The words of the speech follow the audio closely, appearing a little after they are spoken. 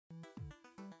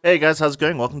Hey guys, how's it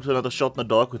going? Welcome to another Shot in the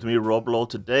Dark with me, Roblol.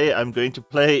 Today I'm going to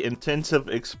play Intensive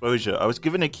Exposure. I was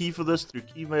given a key for this through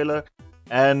Keymailer,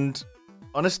 and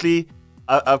honestly,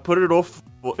 I've put it off.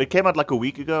 It came out like a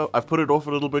week ago. I've put it off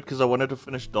a little bit because I wanted to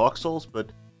finish Dark Souls,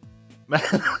 but man,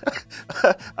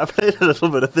 I played a little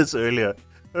bit of this earlier.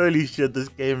 Holy shit, this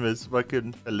game is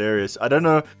fucking hilarious. I don't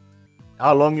know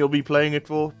how long you'll be playing it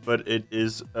for, but it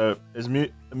is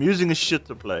amusing as shit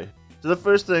to play. So the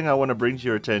first thing I want to bring to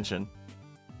your attention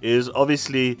is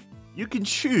obviously you can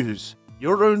choose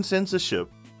your own censorship.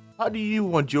 How do you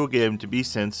want your game to be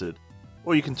censored?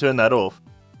 Or you can turn that off.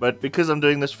 But because I'm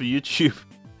doing this for YouTube,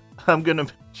 I'm gonna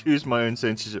choose my own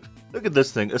censorship. Look at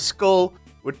this thing, a skull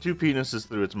with two penises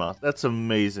through its mouth. That's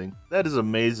amazing. That is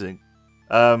amazing.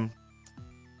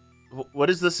 What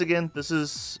is this again? This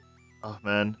is, oh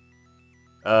man.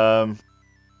 Oh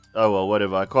well,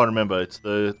 whatever. I can't remember. It's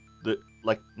the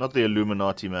like not the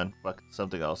Illuminati, man. Fuck,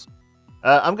 something else.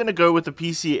 I'm gonna go with the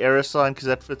PC error sign because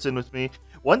that fits in with me.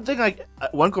 One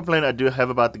complaint I do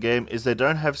have about the game is they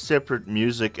don't have separate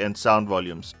music and sound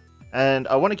volumes, and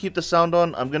I want to keep the sound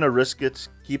on. I'm gonna risk it,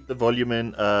 keep the volume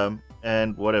in,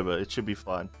 and whatever. It should be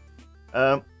fine.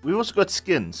 We've also got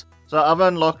skins. So I've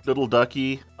unlocked Little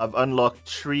Ducky. I've unlocked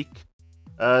Shriek.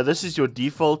 This is your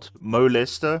default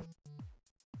Molester,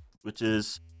 which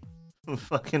is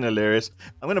fucking hilarious.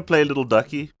 I'm gonna play Little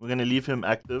Ducky. We're gonna leave him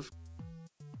active.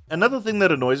 Another thing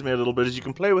that annoys me a little bit is you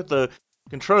can play with the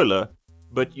controller,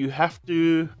 but you have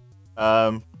to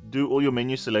do all your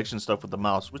menu selection stuff with the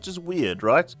mouse, which is weird,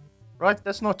 right? Right?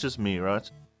 That's not just me, right?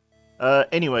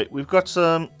 Anyway, we've got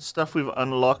some stuff we've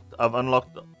unlocked. I've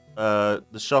unlocked the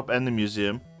shop and the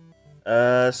museum.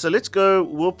 So let's go.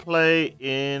 We'll play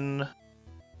in.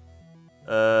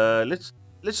 Let's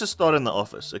just start in the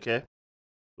office, okay?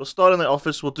 We'll start in the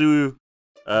office. We'll do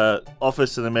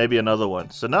office and then maybe another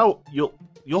one. So now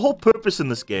your whole purpose in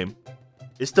this game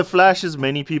is to flash as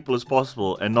many people as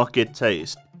possible and not get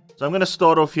tased. So I'm going to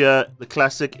start off here, the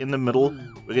classic in the middle.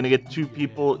 We're going to get two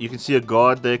people. You can see a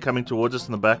guard there coming towards us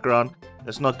in the background.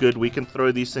 That's not good. We can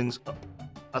throw these things.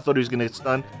 I thought he was going to get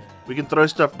stunned. We can throw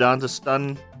stuff down to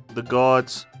stun the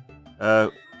guards.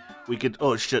 We could...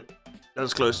 Oh shit, that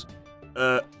was close.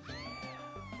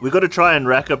 We got to try and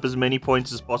rack up as many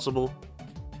points as possible.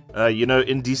 You know,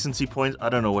 indecency points. I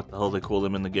don't know what the hell they call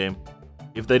them in the game.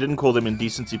 If they didn't call them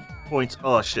indecency points,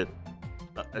 oh shit,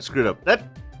 I screwed up. That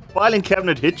filing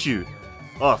cabinet hit you.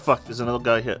 Oh fuck, there's another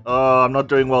guy here. Oh, I'm not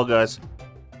doing well, guys.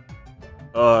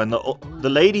 Oh, and the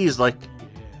ladies, like,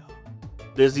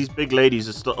 there's these big ladies.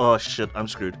 It's oh shit, I'm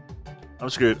screwed. I'm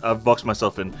screwed. I've boxed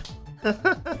myself in.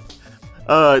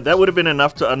 That would have been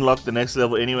enough to unlock the next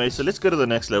level anyway. So let's go to the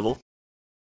next level.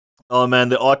 Oh man,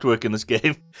 the artwork in this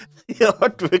game. The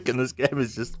artwork in this game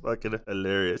is just fucking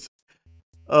hilarious.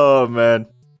 Oh man.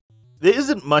 There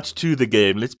isn't much to the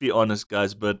game, let's be honest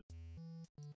guys, but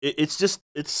it's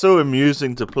so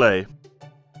amusing to play.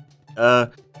 So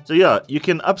yeah, you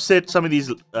can upset some of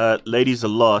these ladies a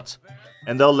lot,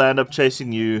 and they'll land up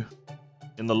chasing you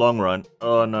in the long run.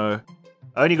 Oh no.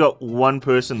 I only got one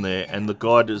person there, and the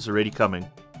guard is already coming.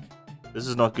 This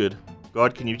is not good.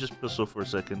 Guard, can you just piss off for a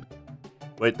second?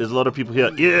 Wait, there's a lot of people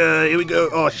here. Yeah, here we go.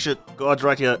 Oh shit, guard's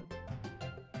right here.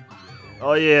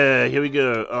 Oh yeah, here we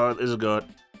go. Oh, there's a guard.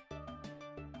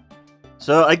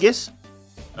 So I guess,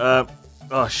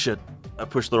 oh shit, I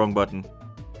pushed the wrong button.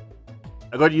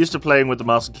 I got used to playing with the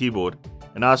mouse and keyboard,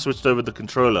 and now I switched over the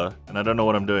controller, and I don't know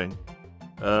what I'm doing.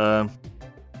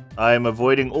 I'm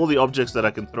avoiding all the objects that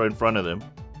I can throw in front of them,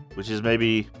 which is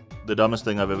maybe the dumbest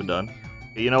thing I've ever done.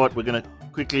 Okay, you know what? We're gonna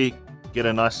quickly get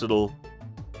a nice little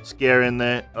scare in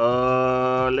there.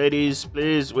 Ladies,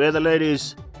 please, where are the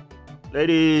ladies?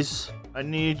 Ladies, I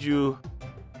need you.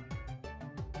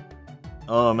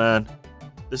 Oh man,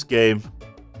 this game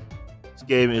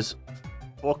is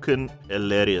fucking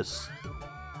hilarious.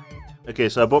 Okay,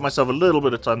 so I bought myself a little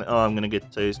bit of time. Oh, I'm gonna get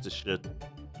tased to shit.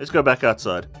 Let's go back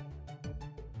outside.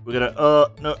 We're gonna,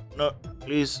 no,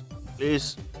 please,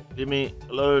 leave me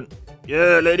alone.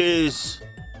 Yeah, ladies.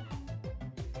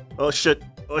 Oh shit,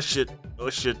 oh shit. Oh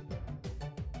shit.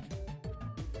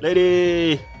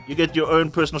 Lady, you get your own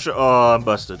personal show. Oh, I'm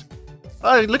busted.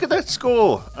 Oh, look at that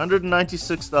score.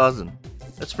 196,000.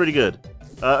 That's pretty good.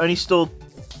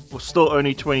 Still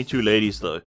only 22 ladies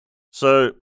though.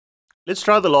 So, let's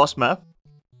try the last map.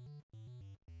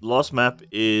 The last map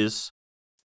is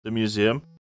the museum.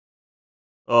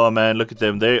 Oh man, look at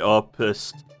them. They are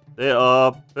pissed. They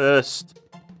are pissed.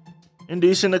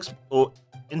 Intensive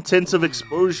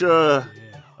exposure.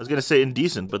 I was gonna say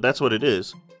indecent, but that's what it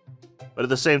is. But at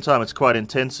the same time, it's quite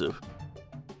intensive.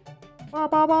 Ba,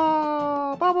 ba,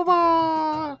 ba, ba, ba,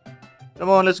 ba. Come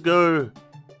on, let's go.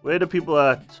 Where the people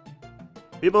at?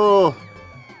 People!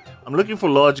 I'm looking for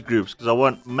large groups because I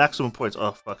want maximum points.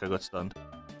 Oh, fuck, I got stunned.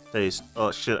 Tased.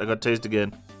 Oh, shit, I got tased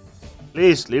again.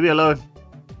 Please, leave me alone.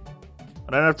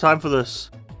 I don't have time for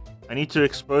this. I need to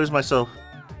expose myself.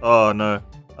 Oh, no.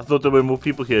 I thought there were more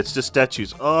people here. It's just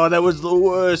statues. Oh, that was the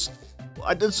worst.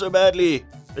 I did so badly.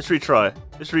 Let's retry.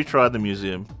 Let's retry the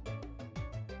museum.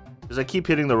 Because I keep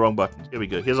hitting the wrong buttons. Here we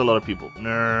go. Here's a lot of people.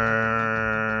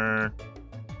 Nerd.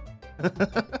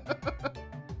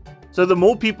 So the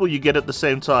more people you get at the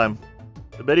same time,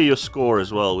 the better your score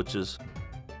as well, which is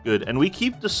good. And we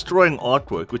keep destroying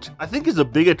artwork, which I think is a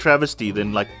bigger travesty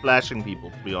than, like, flashing people,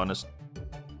 to be honest.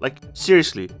 Like,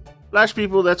 seriously. Flash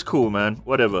people, that's cool, man.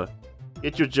 Whatever.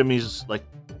 Get your jimmies, like...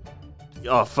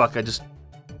 Oh, fuck,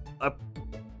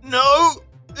 No!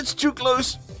 It's too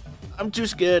close! I'm too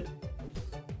scared.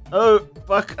 Oh,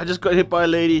 fuck, I just got hit by a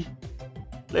lady.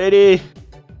 Lady!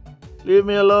 Leave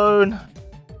me alone.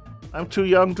 I'm too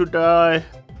young to die.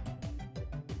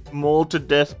 Mauled to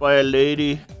death by a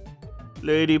lady.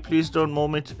 Lady, please don't maul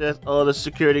me to death. Oh, the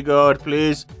security guard,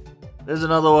 please. There's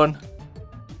another one.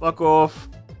 Fuck off.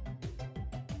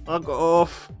 Fuck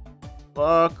off.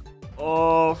 Fuck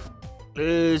off.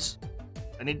 Please.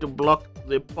 I need to block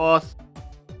the path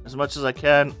as much as I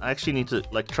can. I actually need to,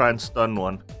 like, try and stun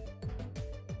one.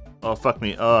 Oh, fuck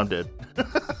me. Oh, I'm dead.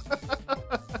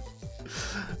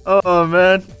 Oh,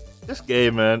 man. This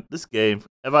game, man. This game.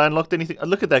 Have I unlocked anything? Oh,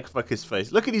 look at that fucker's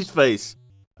face. Look at his face.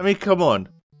 I mean, come on.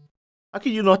 How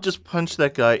can you not just punch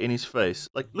that guy in his face?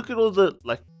 Like, look at all the,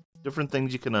 like, different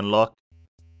things you can unlock.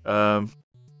 Man,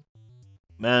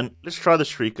 let's try the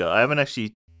Shrieker. I haven't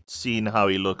actually seen how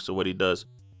he looks or what he does.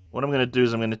 What I'm going to do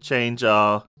is I'm going to change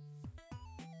our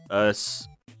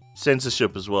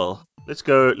censorship as well. Let's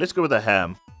go with the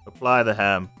ham. Apply the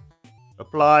ham.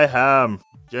 Apply ham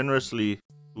generously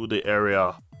to the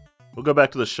area. We'll go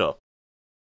back to the shop.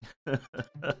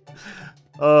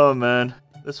 Oh, man.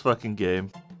 This fucking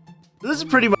game. This is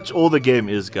pretty much all the game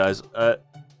is, guys. But...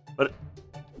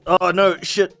 Oh, no,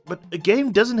 shit. But a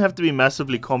game doesn't have to be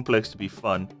massively complex to be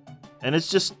fun. And it's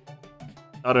just...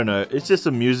 I don't know. It's just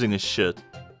amusing as shit.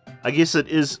 I guess it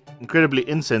is incredibly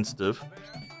insensitive.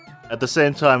 At the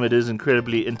same time, it is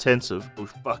incredibly intensive. Oh,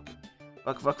 fuck.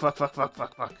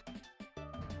 Fuck.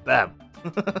 Bam.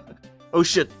 Oh,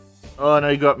 shit. Oh, no,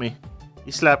 he got me.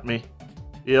 He slapped me.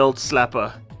 The old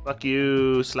slapper. Fuck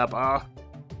you, slapper.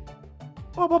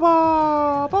 Ba ba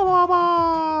ba, ba ba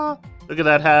ba. Look at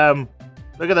that ham.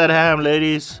 Look at that ham,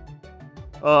 ladies.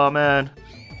 Oh, man.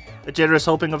 A generous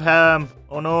helping of ham.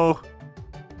 Oh, no.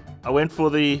 I went for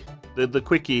the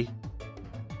quickie.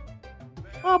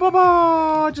 Ba ba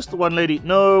ba. Just the one lady.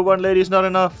 No, one lady is not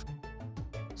enough.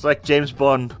 It's like James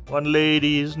Bond. One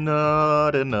lady is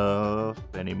not enough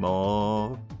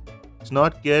anymore. It's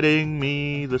not getting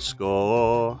me the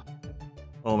score.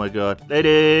 Oh my god.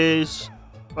 Ladies!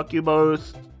 Fuck you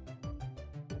both.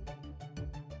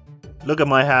 Look at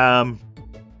my ham.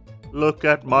 Look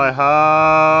at my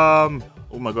ham.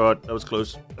 Oh my god, that was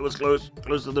close. That was close.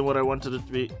 Closer than what I wanted it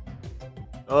to be.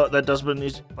 Oh, that dustbin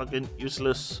is fucking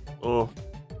useless. Oh.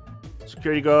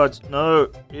 Security guards, no.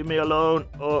 Leave me alone.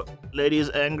 Oh, lady is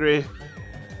angry.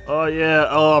 Oh yeah.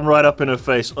 Oh, I'm right up in her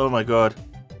face. Oh my god.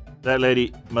 That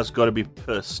lady must gotta be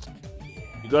pissed.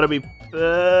 You gotta be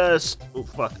pissed. Oh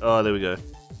fuck. Oh, there we go.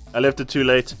 I left it too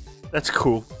late. That's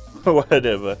cool.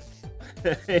 Whatever.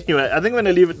 Anyway, I think I'm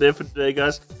gonna leave it there for today,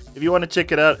 guys. If you want to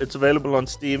check it out, it's available on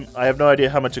Steam. I have no idea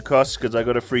how much it costs because I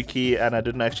got a free key and I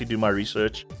didn't actually do my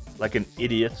research like an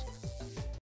idiot.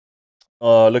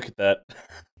 Oh, look at that.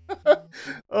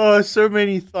 Oh, so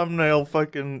many thumbnail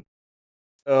fucking...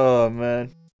 Oh,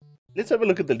 man. Let's have a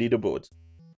look at the leaderboards.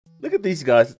 Look at these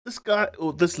guys. This guy,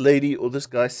 or this lady, or this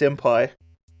guy, Senpai.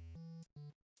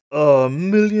 Oh,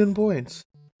 1,000,000 points.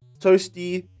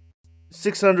 Toasty,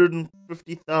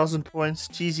 650,000 points.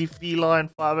 Cheesy Feline,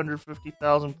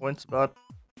 550,000 points about.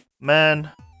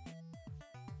 Man.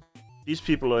 These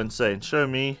people are insane. Show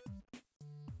me.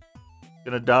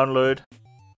 Gonna download.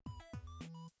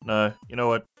 No, you know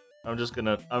what? I'm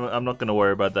not gonna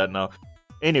worry about that now.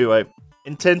 Anyway,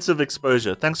 intensive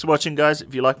exposure. Thanks for watching, guys.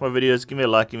 If you like my videos, give me a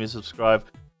like, give me a subscribe.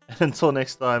 And until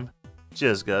next time,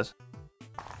 cheers, guys.